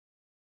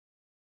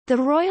The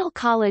Royal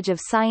College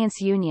of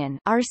Science Union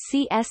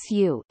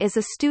 (RCSU) is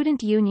a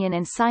student union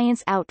and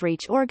science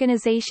outreach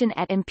organisation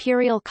at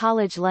Imperial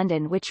College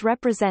London which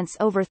represents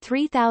over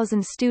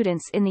 3,000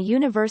 students in the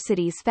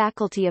university's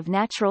Faculty of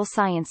Natural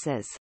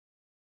Sciences.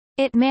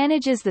 It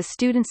manages the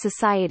student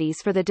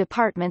societies for the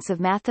departments of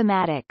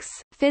mathematics,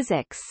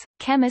 physics,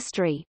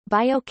 chemistry,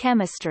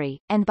 biochemistry,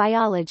 and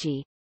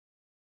biology.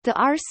 The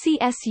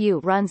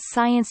RCSU runs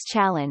Science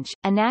Challenge,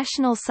 a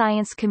national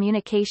science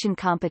communication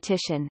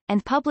competition,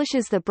 and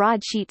publishes the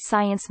Broadsheet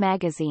Science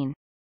magazine.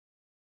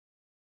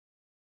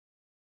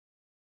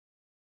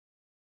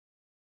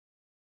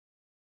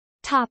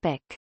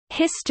 Topic: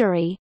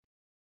 History.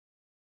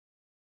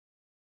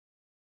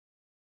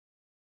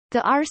 The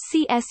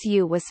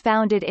RCSU was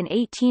founded in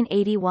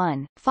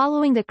 1881,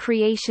 following the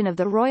creation of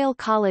the Royal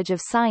College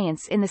of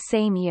Science in the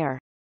same year.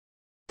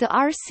 The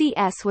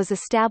RCS was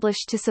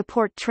established to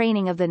support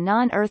training of the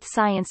non-earth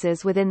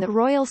sciences within the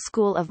Royal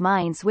School of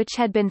Mines which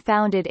had been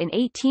founded in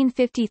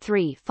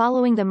 1853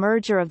 following the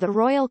merger of the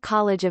Royal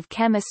College of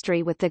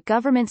Chemistry with the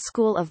Government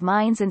School of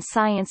Mines and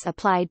Science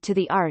Applied to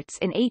the Arts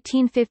in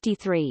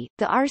 1853.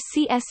 The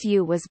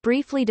RCSU was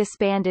briefly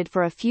disbanded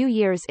for a few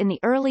years in the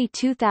early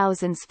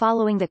 2000s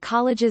following the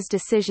college's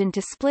decision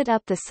to split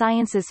up the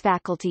Sciences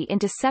faculty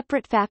into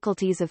separate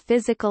faculties of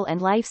Physical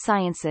and Life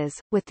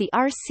Sciences, with the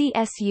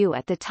RCSU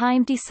at the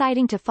time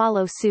deciding to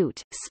follow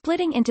suit,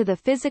 splitting into the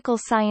Physical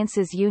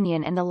Sciences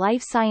Union and the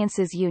Life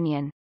Sciences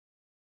Union.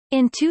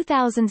 In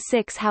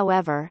 2006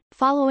 however,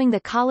 following the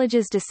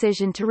college's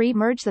decision to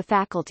re-merge the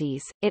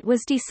faculties, it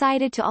was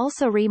decided to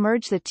also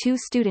re-merge the two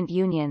student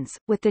unions,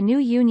 with the new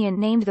union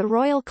named the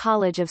Royal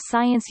College of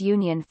Science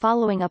Union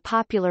following a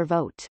popular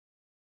vote.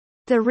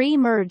 The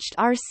re-merged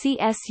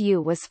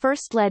RCSU was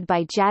first led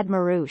by Jad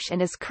Marouche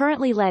and is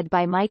currently led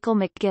by Michael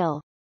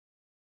McGill.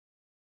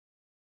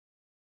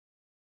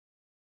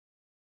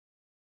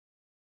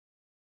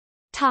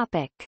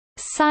 Topic: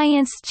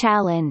 Science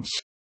Challenge.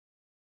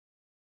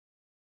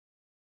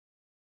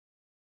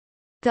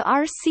 The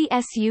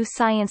RCSU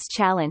Science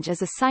Challenge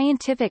is a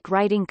scientific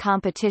writing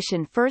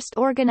competition first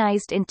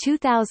organized in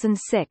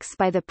 2006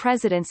 by the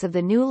presidents of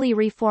the newly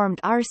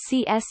reformed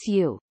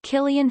RCSU,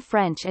 Kilian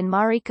French and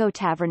Mariko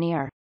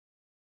Tavernier.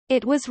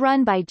 It was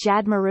run by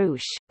Jad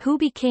Marouche, who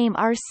became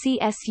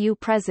RCSU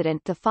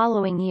president the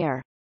following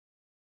year.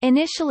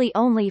 Initially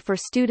only for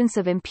students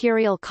of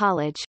Imperial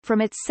College,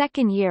 from its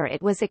second year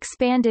it was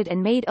expanded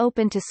and made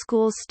open to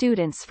school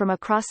students from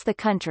across the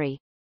country.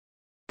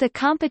 The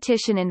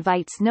competition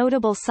invites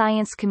notable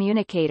science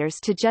communicators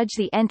to judge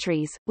the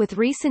entries, with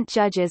recent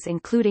judges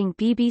including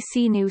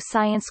BBC News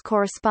science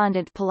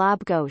correspondent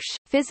Pallab Ghosh,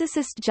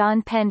 physicist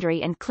John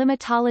Pendry and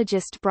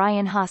climatologist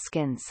Brian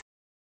Hoskins.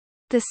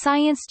 The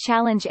Science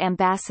Challenge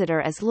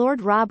ambassador is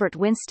Lord Robert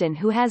Winston,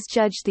 who has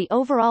judged the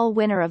overall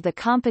winner of the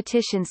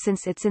competition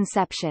since its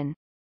inception.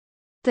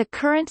 The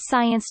current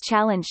Science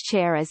Challenge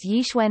chair is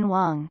Yixuan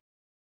Wang.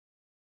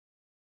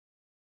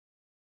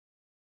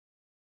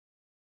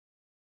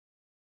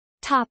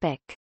 Topic: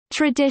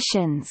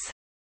 Traditions.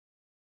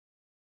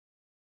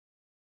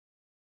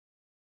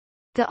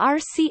 The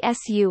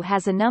RCSU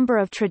has a number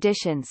of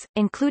traditions,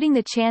 including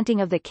the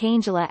chanting of the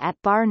Kangela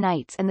at bar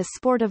nights and the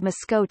sport of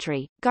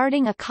muskotry,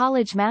 guarding a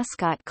college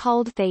mascot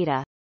called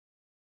Theta.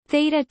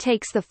 Theta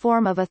takes the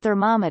form of a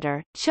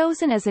thermometer,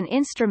 chosen as an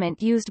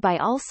instrument used by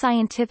all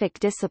scientific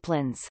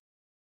disciplines.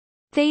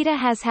 Theta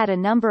has had a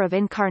number of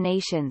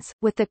incarnations,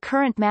 with the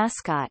current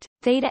mascot,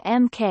 Theta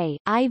Mk,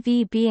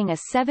 IV being a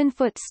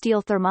 7-foot steel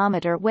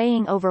thermometer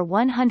weighing over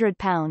 100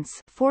 pounds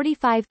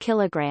 45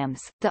 kilograms.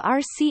 The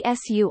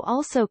RCSU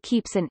also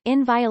keeps an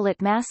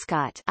inviolate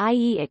mascot,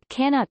 i.e. it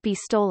cannot be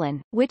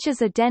stolen, which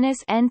is a Dennis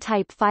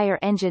N-type fire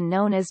engine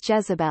known as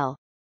Jezebel.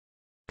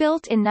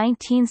 Built in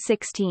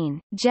 1916,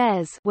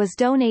 Jez was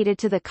donated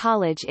to the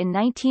college in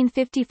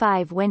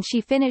 1955 when she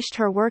finished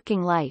her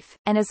working life,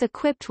 and is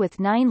equipped with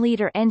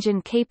 9-liter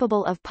engine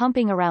capable of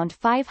pumping around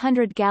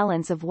 500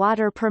 gallons of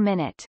water per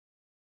minute.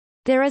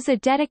 There is a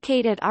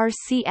dedicated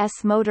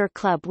RCS Motor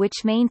Club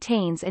which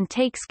maintains and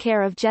takes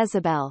care of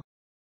Jezebel.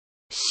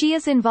 She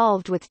is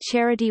involved with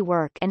charity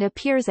work and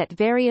appears at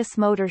various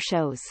motor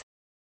shows.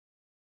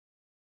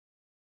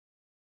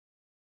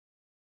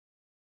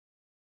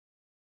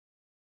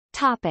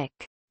 Topic: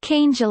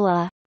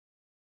 Kangela.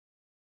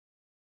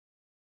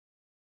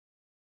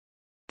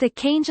 The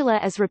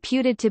Kangela is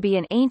reputed to be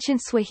an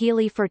ancient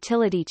Swahili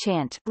fertility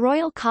chant.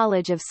 Royal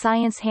College of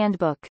Science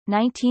Handbook,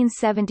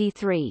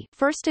 1973,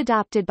 first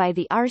adopted by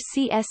the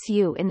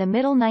RCSU in the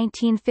middle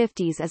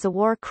 1950s as a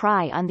war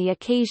cry on the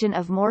occasion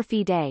of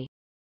Morphy Day.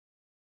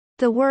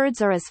 The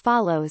words are as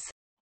follows: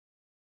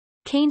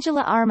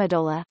 Kangela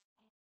Armadola,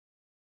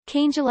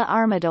 Kangela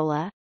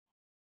Armadola,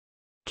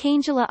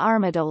 Kangela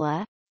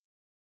Armadola,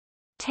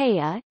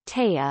 Teya,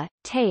 Teya,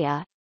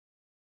 Teya,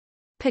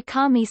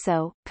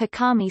 Pakamiso,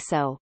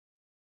 Pakamiso,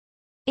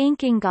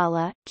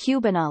 Inkingala,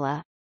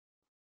 Cubanala,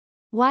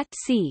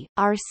 Watsi,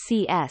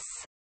 RCS.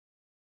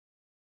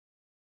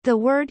 The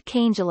word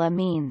Kangela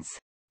means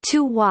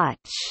to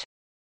watch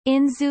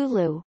in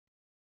Zulu.